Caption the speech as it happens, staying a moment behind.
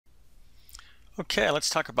Okay, let's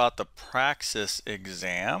talk about the Praxis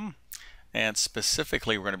exam. And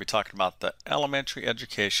specifically, we're going to be talking about the elementary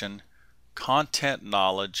education content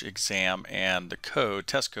knowledge exam, and the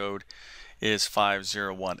test code is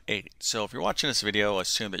 5018. So if you're watching this video,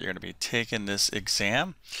 assume that you're going to be taking this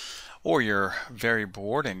exam, or you're very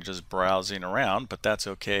bored and you're just browsing around, but that's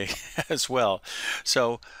okay as well.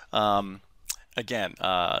 So, again,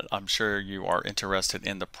 I'm sure you are interested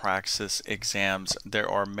in the Praxis exams. There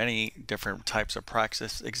are many different types of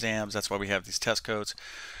Praxis exams. That's why we have these test codes.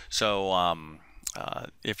 So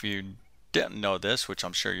if you didn't know this, which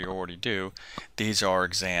I'm sure you already do, these are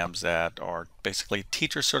exams that are basically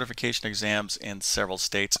teacher certification exams in several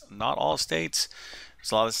states. Not all states.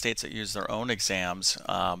 There's a lot of states that use their own exams,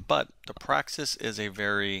 but the Praxis is a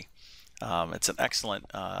it's an excellent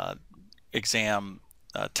exam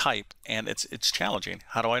type, and it's challenging.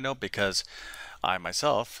 How do I know? Because I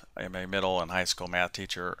myself am a middle and high school math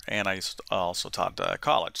teacher, and I also taught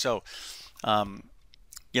college. So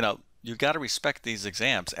you know, you got to respect these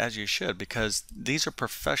exams, as you should, because these are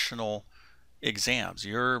professional exams.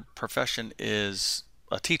 Your profession is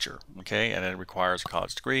a teacher, okay, and it requires a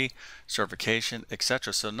college degree, certification,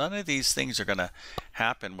 etc. So none of these things are going to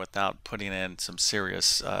happen without putting in some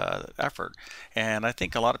serious effort. And I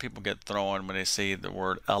think a lot of people get thrown when they see the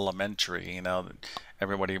word elementary. You know,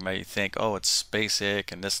 everybody may think, oh, it's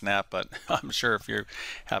basic and this and that, but I'm sure if you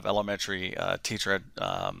have elementary teacher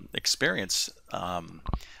experience,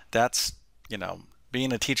 that's,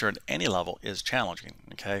 being a teacher at any level is challenging,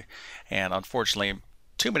 okay? And unfortunately,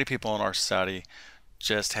 too many people in our society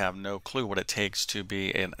just have no clue what it takes to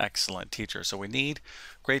be an excellent teacher. So we need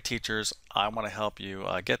great teachers. I want to help you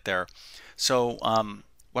get there. So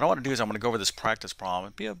what I want to do is I'm going to go over this practice problem.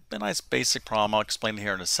 It'd be a nice basic problem. I'll explain it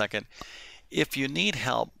here in a second. If you need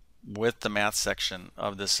help with the math section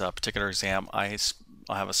of this particular exam, I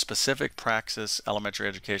have a specific Praxis elementary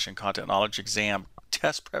education content knowledge exam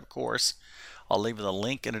test prep course. I'll leave the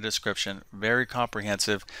link in the description. Very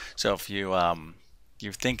comprehensive. So if you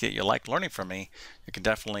think that you like learning from me, you can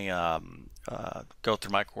definitely go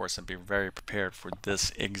through my course and be very prepared for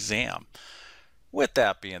this exam. With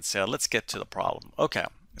that being said, let's get to the problem. Okay,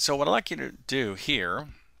 so what I'd like you to do here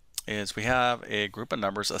is we have a group of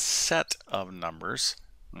numbers, a set of numbers,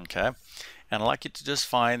 okay? And I'd like you to just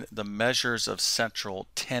find the measures of central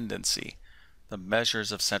tendency. The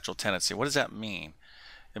measures of central tendency. What does that mean?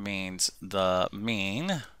 It means the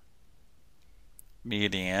mean,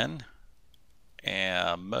 median,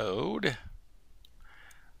 and mode,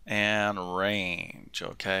 and range.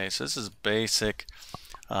 Okay, so this is basic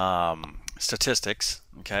statistics,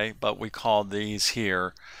 okay, but we call these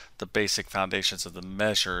here the basic foundations of the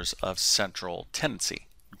measures of central tendency.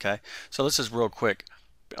 Okay, so this is real quick.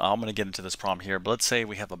 I'm going to get into this problem here, but let's say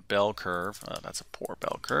we have a bell curve. That's a poor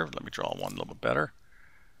bell curve. Let me draw one a little bit better.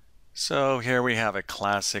 So here we have a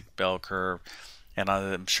classic bell curve, and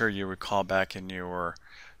I'm sure you recall back in your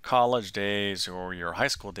college days or your high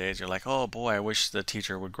school days, you're like, oh boy, I wish the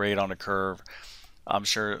teacher would grade on a curve. I'm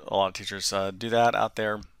sure a lot of teachers do that out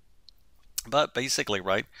there. But basically,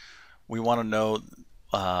 right, we want to know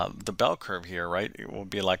the bell curve here, right? It will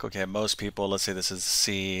be like, okay, most people, let's say this is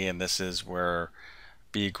C, and this is where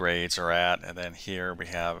B grades are at, and then here we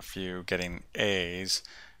have a few getting A's.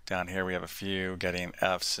 Down here we have a few getting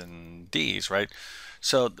F's and D's, right?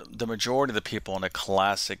 So the majority of the people in a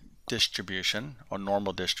classic distribution or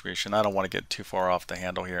normal distribution, I don't want to get too far off the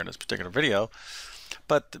handle here in this particular video,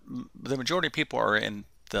 but the majority of people are in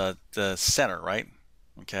the center, right?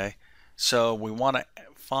 Okay, so we want to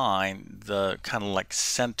find the kind of like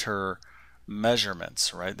center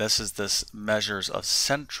measurements, right? This measures of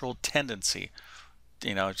central tendency.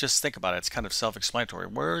 Just think about it. It's kind of self-explanatory.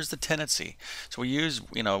 Where is the tendency? So we use,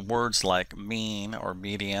 words like mean or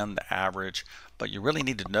median, the average, but you really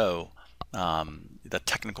need to know the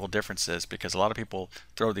technical differences, because a lot of people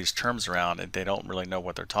throw these terms around and they don't really know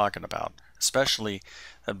what they're talking about. Especially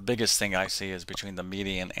the biggest thing I see is between the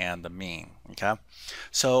median and the mean. Okay,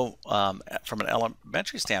 so from an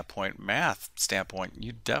elementary standpoint, math standpoint,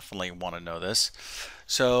 you definitely want to know this.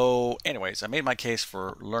 So anyways, I made my case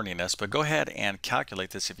for learning this, but go ahead and calculate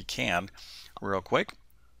this if you can real quick.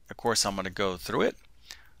 Of course, I'm going to go through it.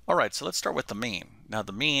 All right, so let's start with the mean. Now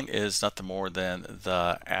the mean is nothing more than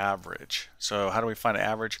the average. So how do we find an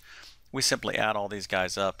average? We simply add all these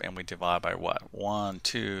guys up and we divide by what? 1,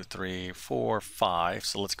 2, 3, 4, 5.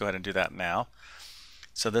 So let's go ahead and do that now.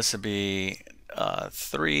 So this would be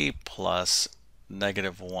 3 plus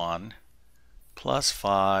 -1 plus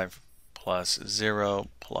 5 plus 0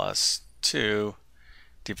 plus 2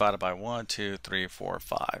 divided by 1, 2, 3, 4,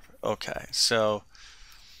 5. Okay, so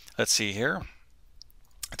let's see here.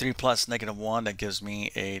 3 plus -1, that gives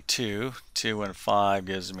me a 2. 2 and 5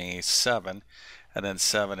 gives me 7. And then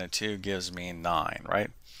 7 and 2 gives me 9,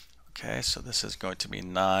 right? Okay, so this is going to be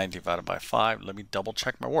 9 divided by 5. Let me double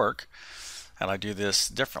check my work. And I do this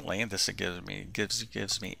differently. This gives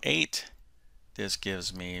me 8. This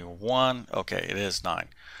gives me 1. Okay, it is 9.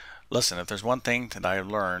 Listen, if there's one thing that I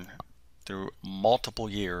learned through multiple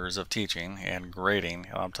years of teaching and grading,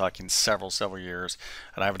 and I'm talking several years,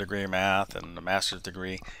 and I have a degree in math and a master's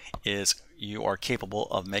degree, is you are capable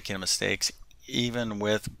of making mistakes even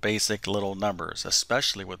with basic little numbers,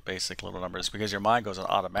 especially with basic little numbers, because your mind goes on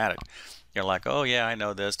automatic. You're like, oh yeah, I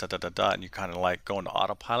know this, da da da da, and you kind of like go into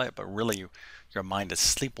autopilot, but really your mind is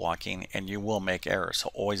sleepwalking and you will make errors.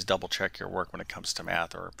 So always double check your work when it comes to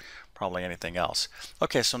math or probably anything else.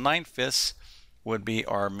 Okay, so 9/5 would be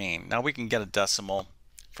our mean. Now we can get a decimal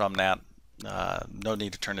from that. No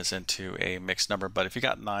need to turn this into a mixed number, but if you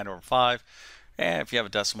got 9 over 5, and if you have a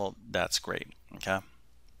decimal, that's great. Okay.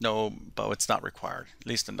 No, but it's not required, at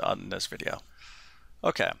least in this video.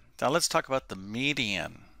 Okay, now let's talk about the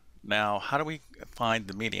median. Now, how do we find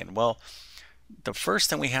the median? Well, the first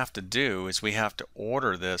thing we have to do is we have to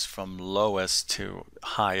order this from lowest to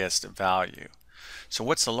highest value. So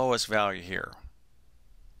what's the lowest value here?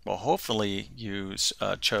 Well, hopefully you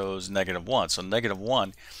chose -1. So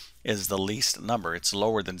 -1 is the least number. It's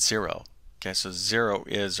lower than 0. Okay, so 0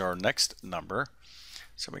 is our next number.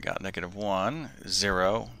 So we got -1,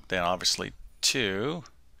 0, then obviously 2,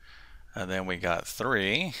 and then we got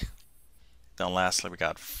 3, then lastly we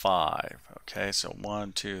got 5. Okay, so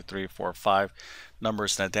 1, 2, 3, 4, 5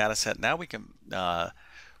 numbers in a data set. Now we can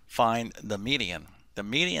find the median. The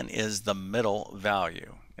median is the middle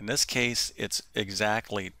value. In this case, it's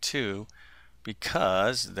exactly 2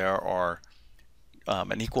 because there are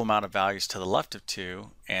an equal amount of values to the left of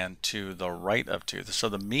 2 and to the right of 2. So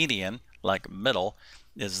the median, like middle,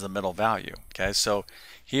 is the middle value. Okay, so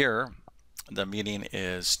here the median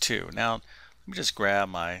is 2. Now let me just grab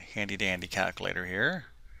my handy dandy calculator here.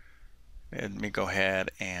 Let me go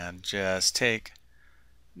ahead and just take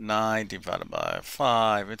 9 divided by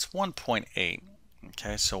 5. It's 1.8.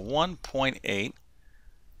 Okay, so 1.8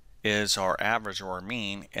 is our average or our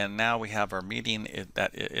mean, and now we have our median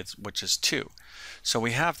which is 2. So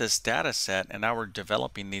we have this data set, and now we're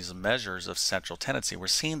developing these measures of central tendency. We're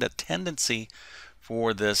seeing the tendency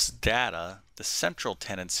for this data, the central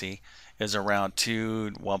tendency is around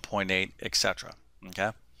 2, 1.8, etc.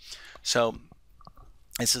 Okay, so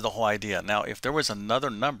this is the whole idea. Now, if there was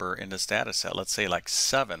another number in this data set, let's say like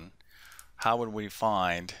 7, how would we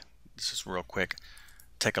find, this is real quick,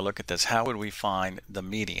 take a look at this, how would we find the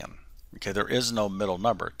median? Okay, there is no middle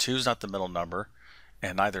number. 2 is not the middle number,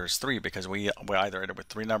 and neither is 3, because we either end up with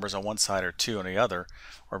 3 numbers on one side or 2 on the other,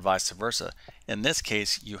 or vice versa. In this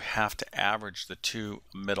case, you have to average the 2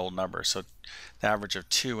 middle numbers. So the average of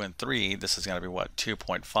 2 and 3, this is going to be what?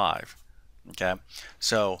 2.5. Okay,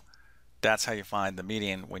 so that's how you find the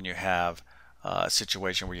median when you have a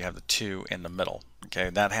situation where you have the 2 in the middle. Okay,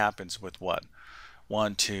 that happens with what?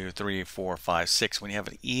 1, 2, 3, 4, 5, 6. When you have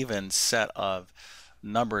an even set of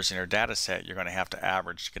numbers in your data set, you're going to have to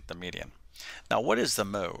average to get the median. Now, what is the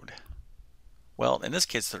mode? Well, in this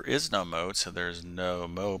case, there is no mode, so there's no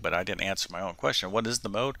mode, but I didn't answer my own question. What is the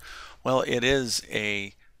mode? Well, it is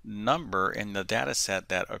a number in the data set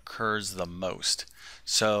that occurs the most.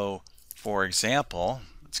 So, for example,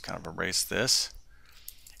 let's kind of erase this.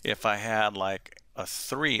 If I had like a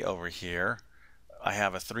 3 over here, I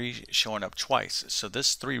have a 3 showing up twice. So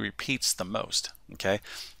this 3 repeats the most. Okay,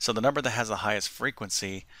 so the number that has the highest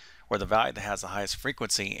frequency, or the value that has the highest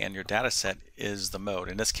frequency in your data set, is the mode.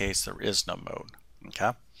 In this case, there is no mode.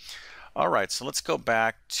 Okay, all right, so let's go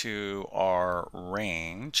back to our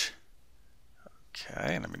range.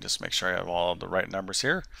 Okay, let me just make sure I have all the right numbers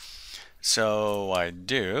here. So I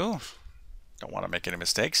do. Don't want to make any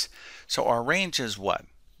mistakes. So our range is what?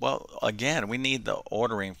 Well, again, we need the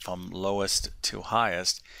ordering from lowest to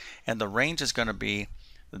highest, and the range is going to be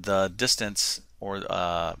the distance, or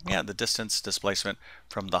the distance displacement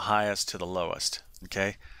from the highest to the lowest.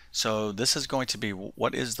 Okay, so this is going to be,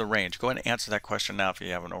 what is the range? Go ahead and answer that question now if you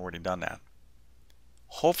haven't already done that.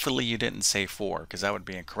 Hopefully you didn't say 4, because that would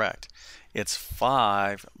be incorrect. It's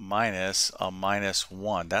 5 minus a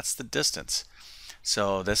 -1. That's the distance.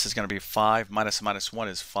 So this is going to be 5 minus a -1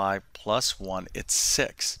 is 5 plus 1. It's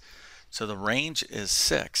 6. So the range is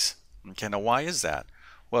 6. Okay, now why is that?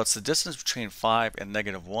 Well, it's the distance between 5 and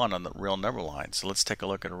 -1 on the real number line. So let's take a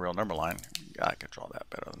look at a real number line. I can draw that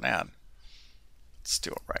better than that. Let's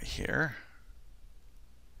do it right here.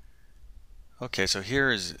 Okay, so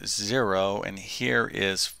here is 0, and here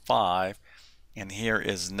is 5, and here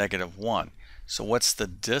is -1. So what's the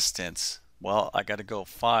distance? Well, I got to go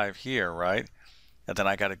 5 here, right? And then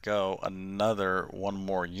I got to go another one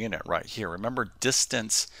more unit right here. Remember,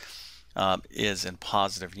 distance is in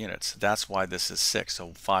positive units. That's why this is 6.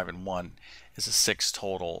 So 5 and 1 is a 6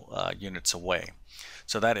 total units away.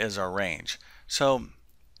 So that is our range. So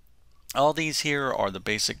all these here are the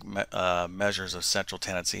basic measures of central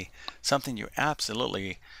tendency, something you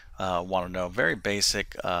absolutely want to know. Very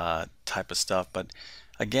basic type of stuff, but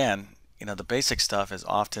again, the basic stuff is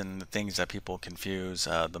often the things that people confuse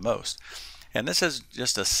the most. And this is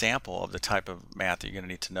just a sample of the type of math that you're going to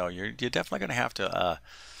need to know. You're definitely going to have to,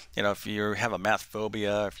 if you have a math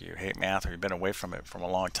phobia, if you hate math, or you've been away from it from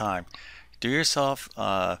a long time, do yourself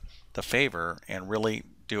the favor and really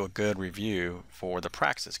do a good review for the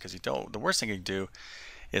Praxis, because the worst thing you can do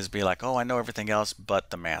is be like, oh, I know everything else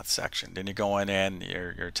but the math section. Then you go in,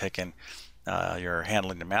 you're taking, you're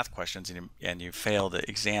handling the math questions, and you fail the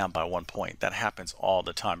exam by 1 point. That happens all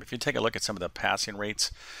the time. If you take a look at some of the passing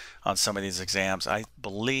rates on some of these exams, I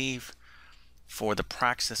believe for the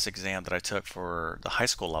Praxis exam that I took for the high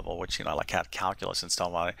school level, which like had calculus and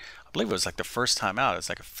stuff on it, I believe it was like the first time out, it's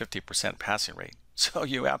like a 50% passing rate. So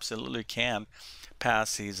you absolutely can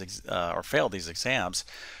pass these or fail these exams.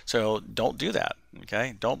 So don't do that.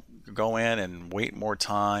 Okay, don't go in and wait more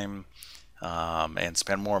time and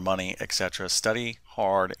spend more money, etc. Study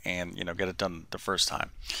hard and get it done the first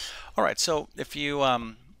time. All right, so if you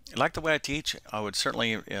like the way I teach, I would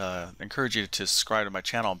certainly encourage you to subscribe to my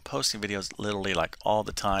channel. I'm posting videos literally like all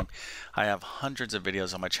the time. I have hundreds of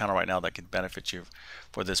videos on my channel right now that could benefit you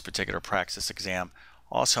for this particular Praxis exam.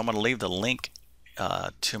 Also, I'm going to leave the link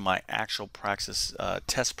to my actual Praxis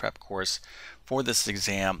test prep course for this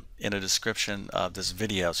exam in a description of this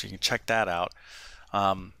video, so you can check that out.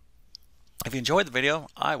 If you enjoyed the video,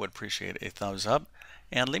 I would appreciate a thumbs up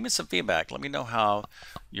and leave me some feedback. Let me know how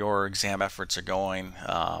your exam efforts are going.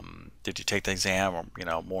 Did you take the exam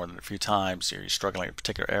more than a few times? Are you struggling in a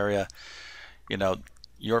particular area?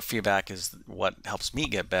 Your feedback is what helps me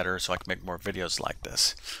get better so I can make more videos like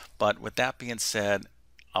this. But with that being said,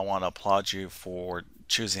 I want to applaud you for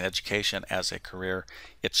choosing education as a career.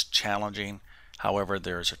 It's challenging. However,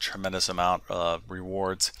 there's a tremendous amount of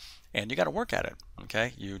rewards, and you got to work at it.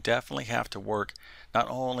 Okay, you definitely have to work not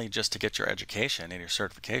only just to get your education and your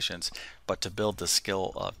certifications, but to build the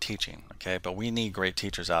skill of teaching. Okay, but we need great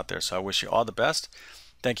teachers out there. So I wish you all the best.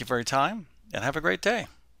 Thank you for your time, and have a great day.